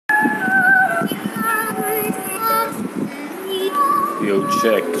Yo,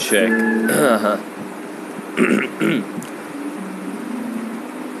 check.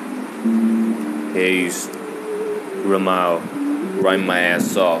 Hayes, Ramal, rhyme my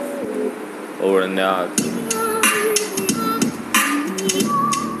ass off. Over and out.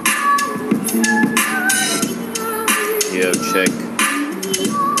 Yo, check.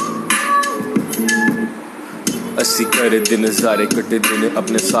 ਅਸੀਂ ਕਰ ਦੇ ਨਜ਼ਾਰੇ ਕੱਟੇ ਦਿਨ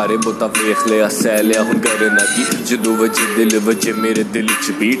ਆਪਣੇ ਸਾਰੇ ਬੋਤਾ ਵੇਖ ਲਿਆ ਸਹਿ ਲਿਆ ਹੁਣ ਕਰਨਾ ਕੀ ਜਦੋਂ ਵਜੇ ਦਿਲ ਵਜੇ ਮੇਰੇ ਦਿਲ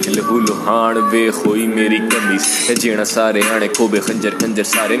ਚ ਬੀਟ ਲਹੂ ਲੁਹਾਨ ਵੇਖ ਹੋਈ ਮੇਰੀ ਕਮੀਜ਼ ਹੈ ਜੀਣਾ ਸਾਰੇ ਆਣੇ ਖੋਬੇ ਖੰਜਰ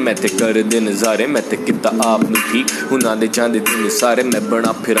ਸਾਰੇ ਮੈਂ ਤੇ ਕਰ ਦੇ ਨਜ਼ਾਰੇ ਮੈਂ ਤੇ ਕੀਤਾ ਆਪ ਨੂੰ ਠੀਕ ਹੁਣਾਂ ਦੇ ਜਾਂਦੇ ਦਿਨ ਸਾਰੇ ਮੈਂ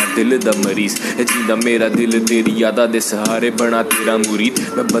ਬਣਾ ਫਿਰਾਂ ਦਿਲ ਦਾ ਮਰੀਜ਼ ਹੈ ਜਿੰਦਾ ਮੇਰਾ ਦਿਲ ਤੇਰੀ ਯਾਦਾਂ ਦੇ ਸਹਾਰੇ ਬਣਾ ਤੇਰਾ ਮੁਰੀਦ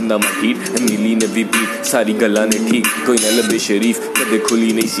ਮੈਂ ਬੰਦਾ ਮਹੀਰ ਮਿਲੀ ਨੇ ਵੀ ਬੀਤ ਸਾਰੀ ਗੱਲਾਂ ਨੇ ਠੀਕ ਕੋਈ ਨਾ ਲੱਭੇ ਸ਼ਰੀਫ ਕਦੇ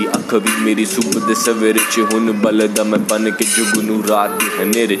ਖੁੱਲੀ ਨਹੀਂ ਸੀ ਅੱਖ ਵੀ ਮੇਰੀ ਸੁਬਹ ਦੇ ਸਵੇਰੇ ਚ ਹੁਣ बलदा मैं बन के जुगनू रात दी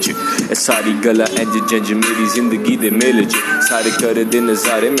हनेरे च ए सारी गला इंज जंज मेरी जिंदगी दे मेले च सारे कर दे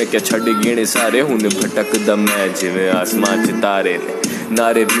नजारे मैं क्या छड़ गेने सारे हुन भटकदा मैं जिवें आसमान च तारे ने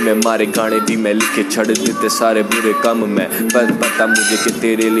नारे भी मैं मारे गाने भी मैं लिखे छड़ देते सारे बुरे काम मैं पर पता मुझे कि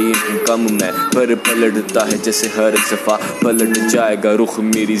तेरे लिए कम मैं पर पलटता है जैसे हर सफा पलट जाएगा रुख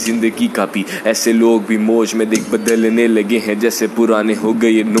मेरी जिंदगी का भी ऐसे लोग भी मौज में देख बदलने लगे हैं जैसे पुराने हो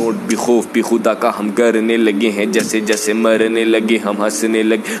गए नोट भी खौफ भी खुदा का हम करने लगे हैं जैसे जैसे मरने लगे हम हंसने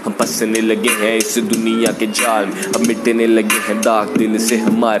लगे हम पसने लगे हैं इस दुनिया के जाल में अब मिटने लगे हैं दाग दिल से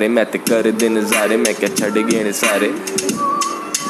हमारे मैं ते कर दे नजारे मैं क्या छड़ गए सारे